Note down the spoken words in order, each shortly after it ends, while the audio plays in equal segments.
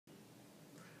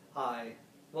Hi,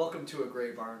 welcome to A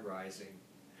Gray Barn Rising.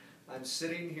 I'm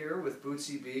sitting here with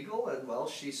Bootsy Beagle, and well,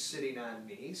 she's sitting on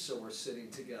me, so we're sitting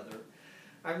together.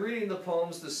 I'm reading the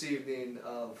poems this evening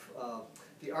of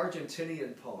the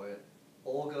Argentinian poet,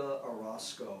 Olga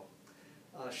Orozco.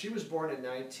 She was born in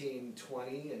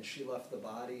 1920 and she left the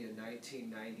body in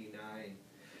 1999.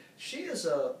 She is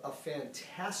a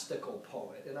fantastical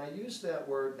poet, and I use that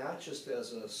word not just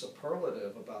as a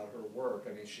superlative about her work.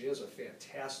 I mean, she is a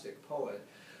fantastic poet,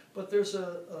 but there's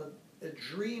a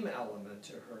dream element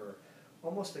to her,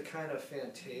 almost a kind of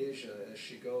fantasia as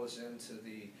she goes into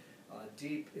the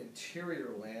deep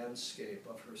interior landscape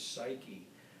of her psyche.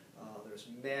 There's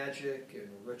magic and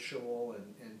ritual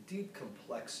and deep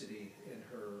complexity in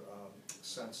her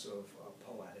sense of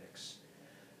poetics.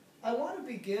 I want to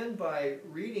begin by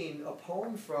reading a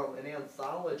poem from an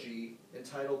anthology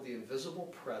entitled The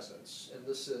Invisible Presence, and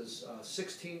this is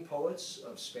 16 poets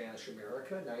of Spanish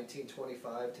America, 1925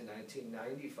 to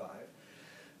 1995.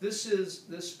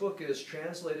 This book is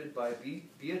translated by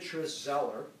Beatrice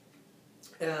Zeller,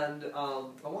 and I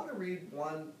want to read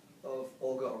one of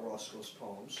Olga Orozco's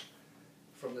poems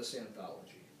from this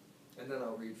anthology, and then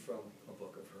I'll read from a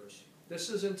book of hers. This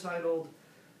is entitled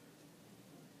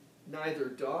Neither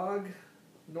Dog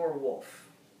Nor Wolf.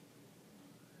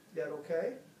 That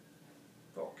okay?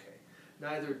 Okay.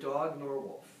 Neither dog nor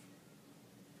wolf.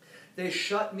 They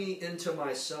shut me into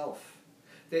myself.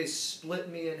 They split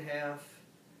me in half.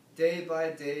 Day by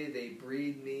day they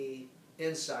breed me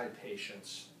inside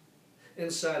patience,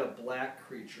 inside a black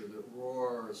creature that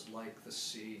roars like the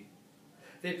sea.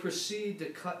 They proceed to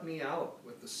cut me out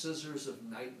with the scissors of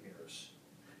nightmares,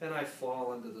 and I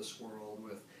fall into this world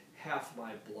with half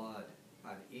my blood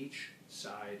on each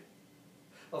side,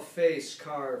 a face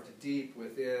carved deep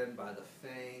within by the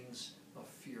fangs of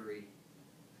fury,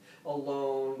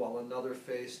 alone while another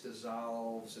face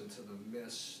dissolves into the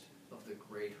mist of the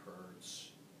great herds.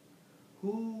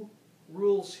 Who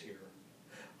rules here?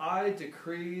 I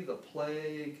decree the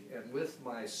plague, and with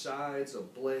my sides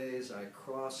ablaze I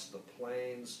cross the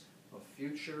plains of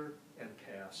future and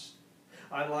past.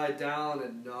 I lie down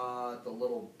and gnaw at the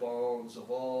little bones of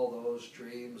all those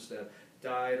dreams that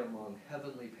died among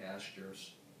heavenly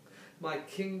pastures. My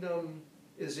kingdom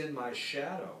is in my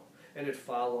shadow, and it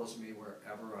follows me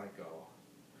wherever I go.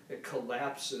 It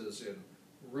collapses in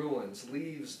ruins,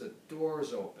 leaves the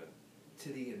doors open to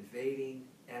the invading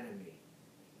enemy.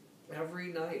 Every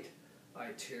night I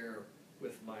tear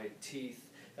with my teeth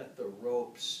at the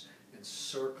ropes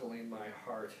encircling my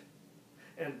heart,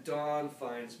 and dawn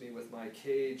finds me with my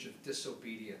cage of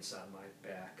disobedience on my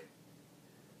back.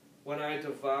 When I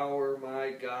devour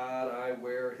my God, I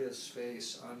wear his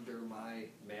face under my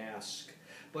mask.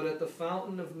 But at the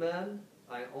fountain of men,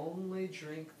 I only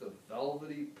drink the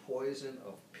velvety poison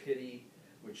of pity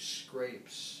which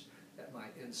scrapes at my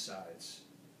insides.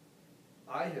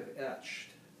 I have etched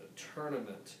the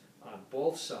tournament on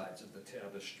both sides of the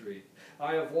tapestry.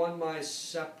 I have won my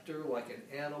scepter like an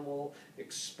animal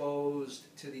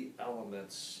exposed to the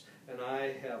elements, and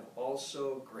I have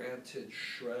also granted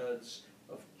shreds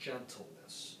of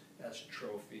gentleness as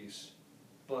trophies.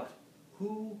 But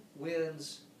who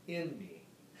wins in me?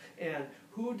 And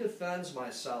who defends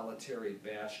my solitary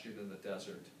bastion in the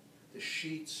desert, the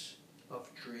sheets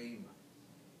of dream?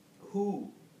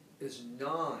 Who is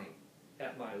gnawing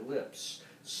at my lips,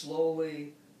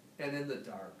 slowly and in the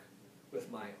dark,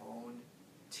 with my own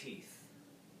teeth?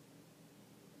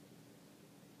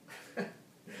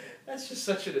 That's just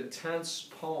such an intense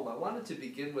poem. I wanted to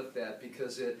begin with that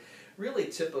because it really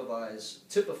typifies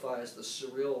the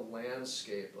surreal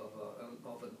landscape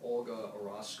of an Olga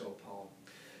Orozco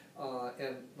poem.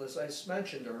 And as I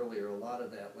mentioned earlier, a lot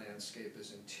of that landscape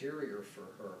is interior for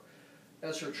her.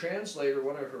 As her translator,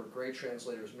 one of her great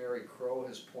translators, Mary Crow,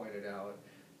 has pointed out,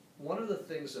 one of the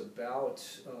things about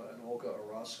an Olga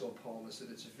Orozco poem is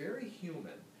that it's very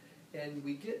human, and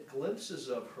we get glimpses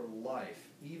of her life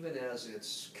even as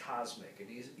it's cosmic and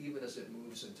even as it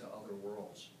moves into other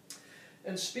worlds.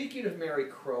 And speaking of Mary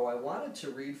Crow, I wanted to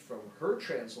read from her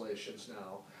translations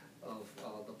now of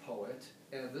the poet,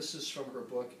 and this is from her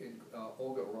book,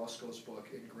 Olga Orozco's book,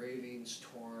 Engravings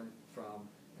Torn from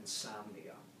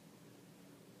Insomnia.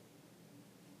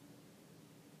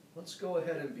 Let's go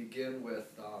ahead and begin with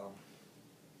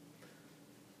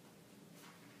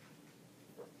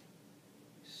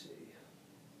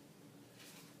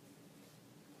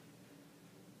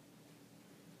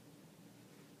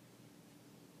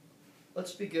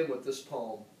Let's begin with this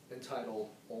poem entitled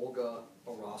Olga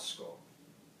Orozco.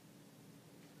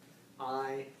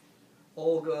 I,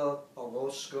 Olga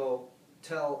Orozco,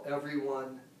 tell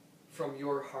everyone from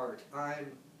your heart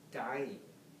I'm dying.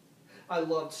 I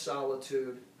loved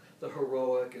solitude, the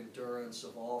heroic endurance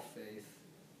of all faith,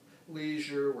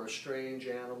 leisure where strange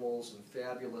animals and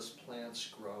fabulous plants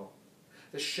grow,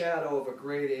 the shadow of a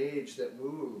great age that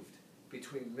moved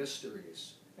between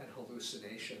mysteries and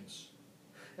hallucinations,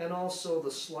 and also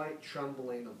the slight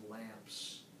trembling of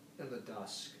lamps in the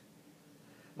dusk.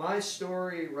 My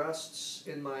story rests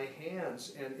in my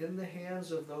hands and in the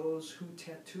hands of those who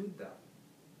tattooed them.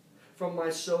 From my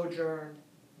sojourn,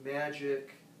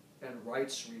 magic and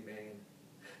rites remain,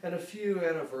 and a few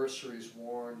anniversaries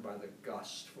worn by the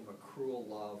gust from a cruel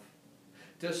love,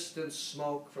 distant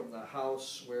smoke from the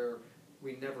house where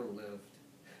we never lived,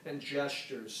 and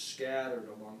gestures scattered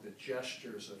among the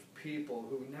gestures of people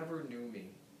who never knew me.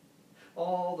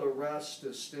 All the rest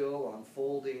is still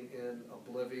unfolding in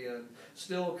oblivion,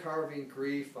 still carving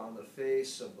grief on the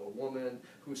face of the woman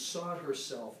who sought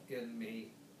herself in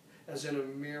me, as in a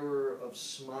mirror of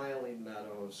smiling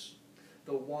meadows,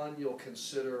 the one you'll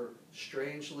consider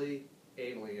strangely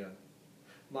alien,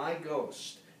 my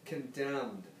ghost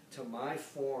condemned to my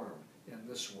form in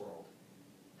this world.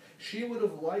 She would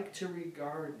have liked to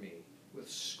regard me with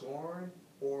scorn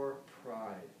or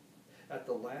pride, at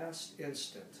the last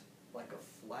instant, like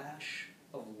a flash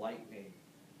of lightning,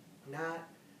 not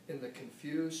in the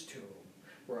confused tomb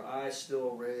where I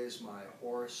still raise my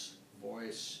hoarse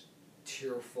voice,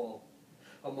 tearful,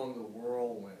 among the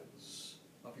whirlwinds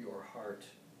of your heart.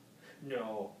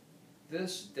 No,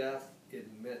 this death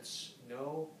admits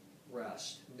no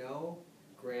rest, no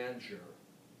grandeur.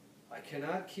 I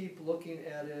cannot keep looking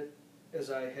at it as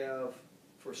I have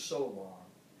for so long,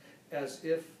 as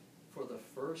if for the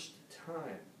first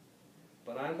time.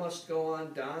 But I must go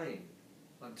on dying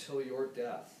until your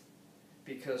death,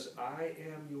 because I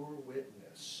am your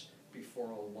witness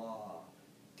before a law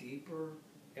deeper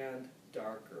and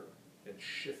darker than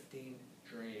shifting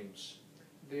dreams.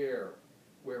 There,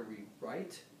 where we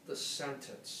write the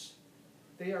sentence,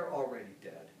 they are already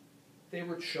dead. They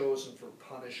were chosen for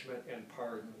punishment and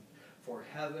pardon, for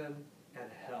heaven and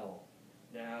hell.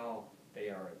 Now they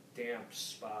are a damp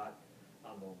spot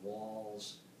on the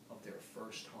walls of their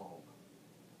first home.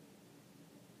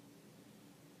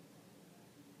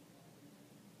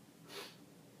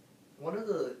 One of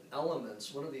the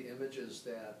elements, one of the images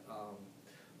that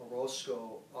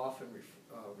Orozco often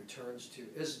returns to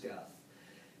is death.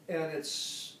 And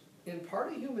it's in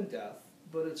part a human death,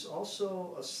 but it's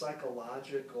also a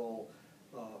psychological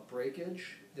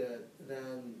breakage that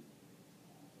then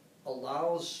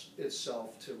allows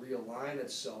itself to realign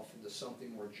itself into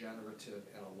something more generative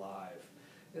and alive.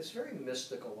 It's very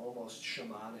mystical, almost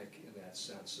shamanic in that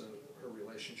sense, her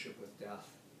relationship with death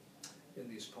in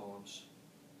these poems.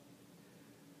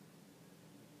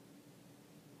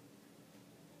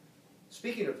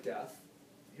 Speaking of death,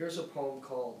 here's a poem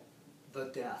called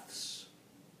The Deaths.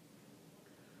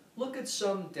 Look at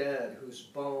some dead whose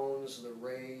bones the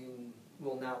rain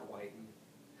will not whiten,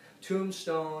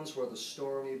 tombstones where the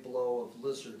stormy blow of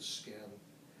lizard skin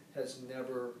has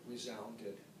never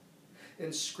resounded,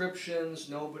 inscriptions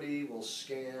nobody will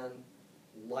scan,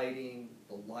 lighting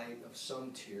the light of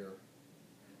some tear,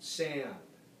 sand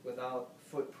without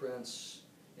footprints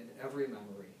in every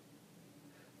memory.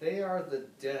 They are the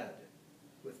dead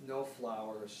with no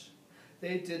flowers.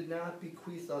 They did not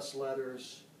bequeath us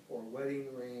letters or wedding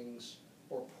rings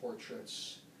or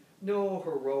portraits. No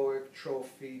heroic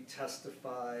trophy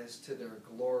testifies to their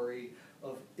glory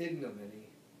of ignominy.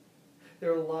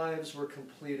 Their lives were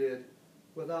completed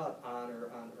without honor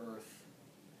on earth,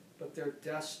 but their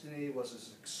destiny was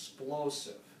as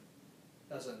explosive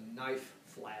as a knife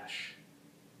flash.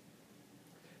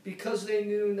 Because they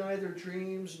knew neither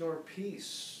dreams nor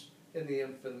peace in the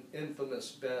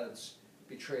infamous beds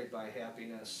betrayed by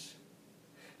happiness,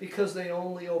 because they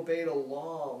only obeyed a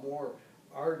law more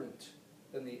ardent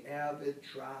than the avid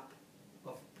drop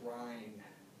of brine.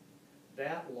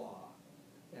 That law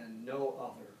and no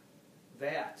other,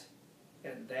 that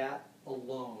and that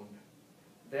alone,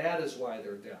 that is why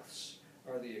their deaths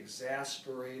are the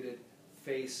exasperated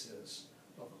faces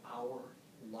of our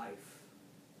life.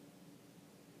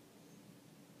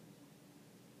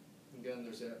 Again,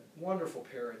 there's that wonderful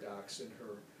paradox in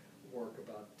her work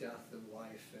about death and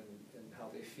life and how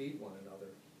they feed one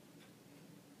another.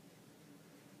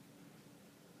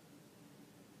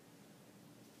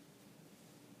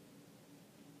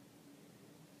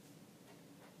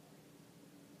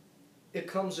 It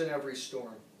comes in every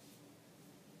storm.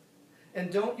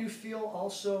 And don't you feel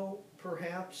also,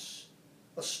 perhaps,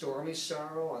 a stormy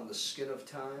sorrow on the skin of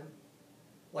time?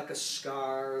 Like a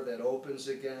scar that opens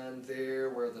again there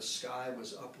where the sky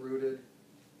was uprooted?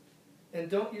 And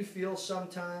don't you feel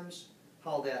sometimes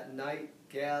how that night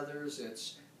gathers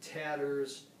its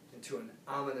tatters into an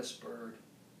ominous bird,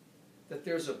 that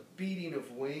there's a beating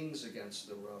of wings against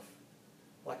the roof,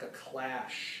 like a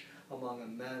clash among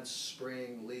immense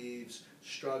spring leaves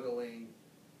struggling,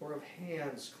 or of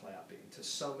hands clapping to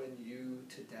summon you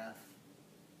to death?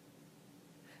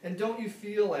 And don't you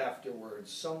feel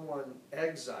afterwards someone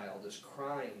exiled is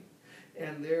crying,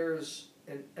 and there's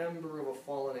an ember of a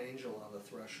fallen angel on the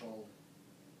threshold,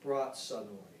 brought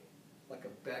suddenly, like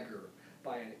a beggar,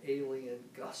 by an alien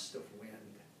gust of wind?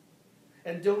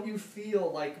 And don't you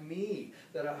feel like me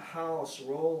that a house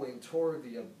rolling toward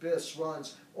the abyss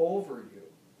runs over you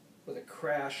with a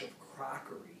crash of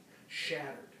crockery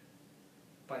shattered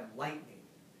by lightning,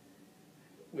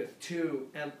 with two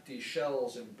empty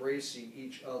shells embracing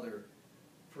each other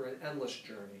for an endless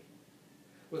journey,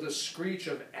 with a screech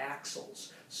of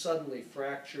axles suddenly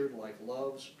fractured like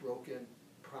love's broken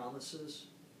promises?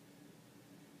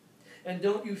 And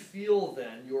don't you feel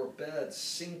then your bed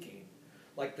sinking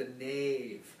like the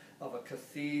nave of a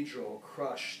cathedral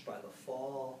crushed by the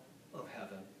fall of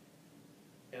heaven,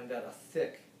 and that a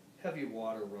thick, heavy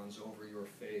water runs over your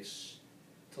face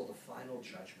till the final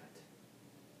judgment?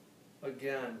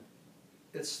 Again,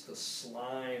 it's the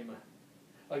slime.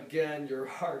 Again, your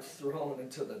heart thrown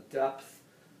into the depth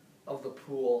of the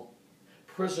pool,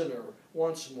 prisoner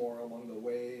once more among the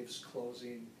waves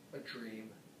closing a dream.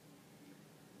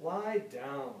 Lie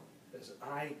down as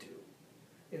I do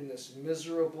in this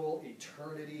miserable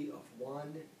eternity of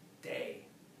one day.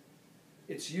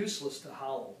 It's useless to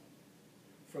howl.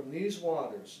 From these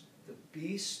waters, the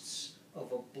beasts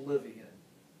of oblivion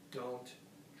don't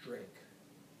drink.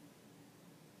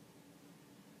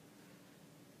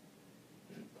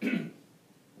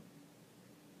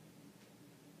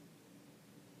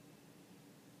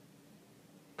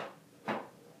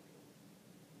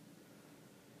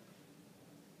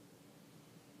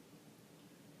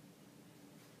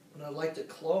 And I'd like to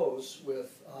close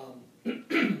with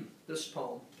this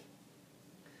poem.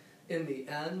 In the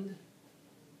end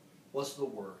was the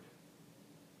Word.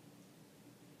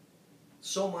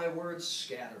 So my words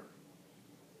scatter,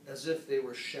 as if they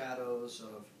were shadows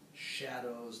of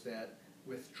shadows that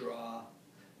withdraw,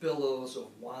 billows of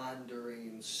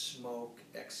wandering smoke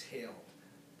exhaled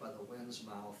by the wind's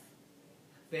mouth,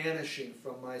 vanishing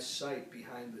from my sight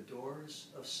behind the doors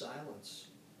of silence.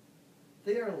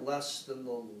 They are less than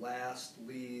the last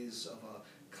lees of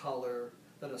a color,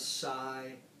 than a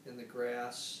sigh in the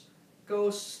grass,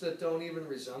 ghosts that don't even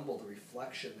resemble the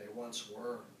reflection they once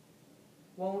were.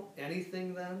 Won't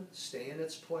anything then stay in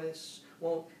its place?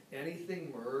 Won't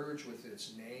anything merge with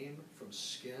its name from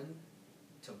skin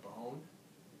to bone?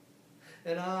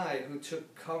 And I, who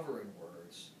took cover in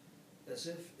words, as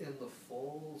if in the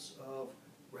folds of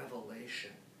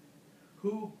revelation,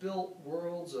 who built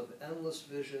worlds of endless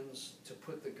visions to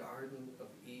put the Garden of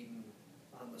Eden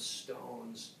on the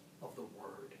stones of the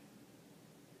Word.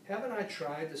 Haven't I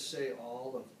tried to say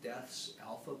all of death's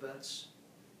alphabets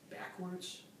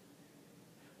backwards?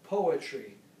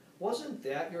 Poetry, wasn't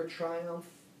that your triumph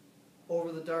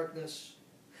over the darkness?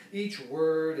 Each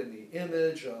word in the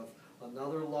image of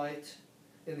another light,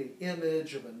 in the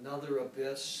image of another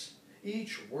abyss,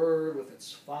 each word with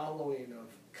its following of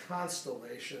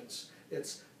constellations,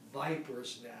 its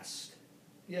viper's nest,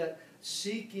 yet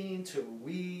seeking to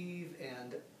weave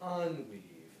and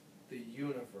unweave the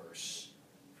universe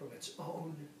from its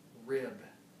own rib,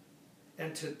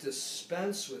 and to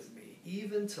dispense with me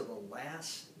even to the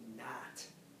last knot.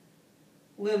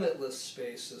 Limitless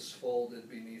spaces folded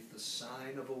beneath the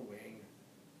sign of a wing,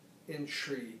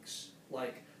 intrigues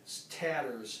like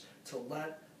tatters to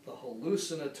let the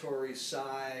hallucinatory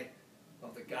sigh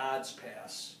of the gods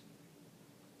pass.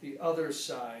 The other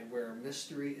side where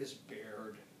mystery is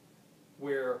bared,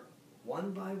 where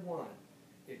one by one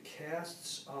it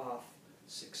casts off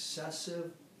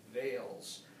successive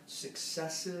veils,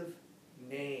 successive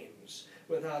names,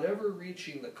 without ever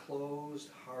reaching the closed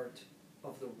heart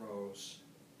of the rose.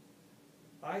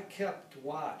 I kept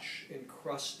watch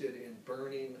encrusted in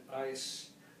burning ice,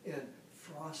 in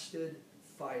frosted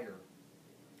fire,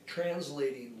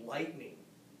 translating lightning,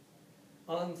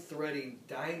 unthreading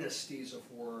dynasties of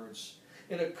words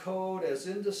in a code as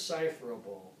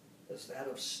indecipherable as that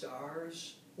of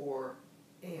stars or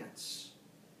ants.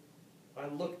 I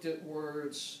looked at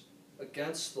words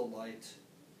against the light.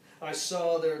 I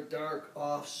saw their dark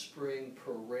offspring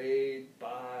parade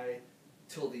by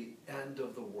till the end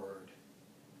of the word.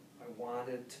 I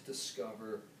wanted to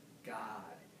discover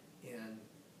God in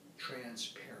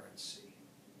transparency.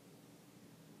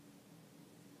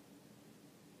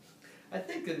 I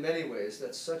think in many ways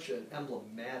that's such an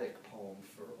emblematic poem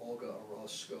for Olga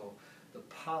Orozco, the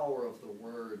power of the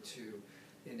word to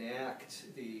enact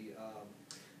the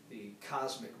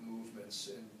cosmic movements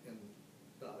in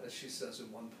as she says at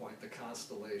one point, the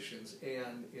constellations,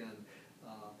 and in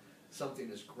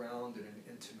something as grounded and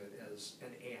intimate as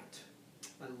an ant.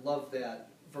 I love that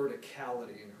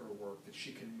verticality in her work, that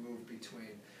she can move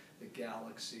between the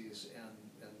galaxies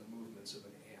and the movements of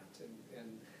an ant.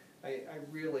 And I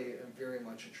really am very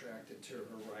much attracted to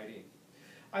her writing.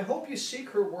 I hope you seek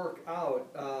her work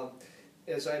out.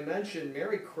 As I mentioned,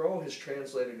 Mary Crow has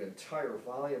translated an entire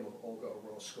volume of Olga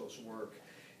Orozco's work.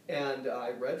 And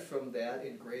I read from that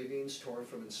engravings torn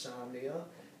from Insomnia.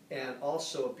 And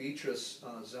also Beatrice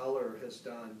Zeller has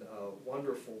done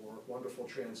wonderful work, wonderful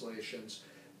translations.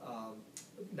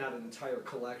 Not an entire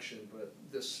collection, but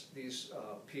these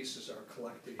pieces are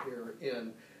collected here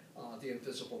in The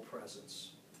Invisible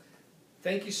Presence.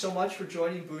 Thank you so much for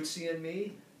joining Bootsy and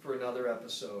me for another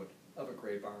episode of A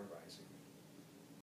Gray Barn Rising.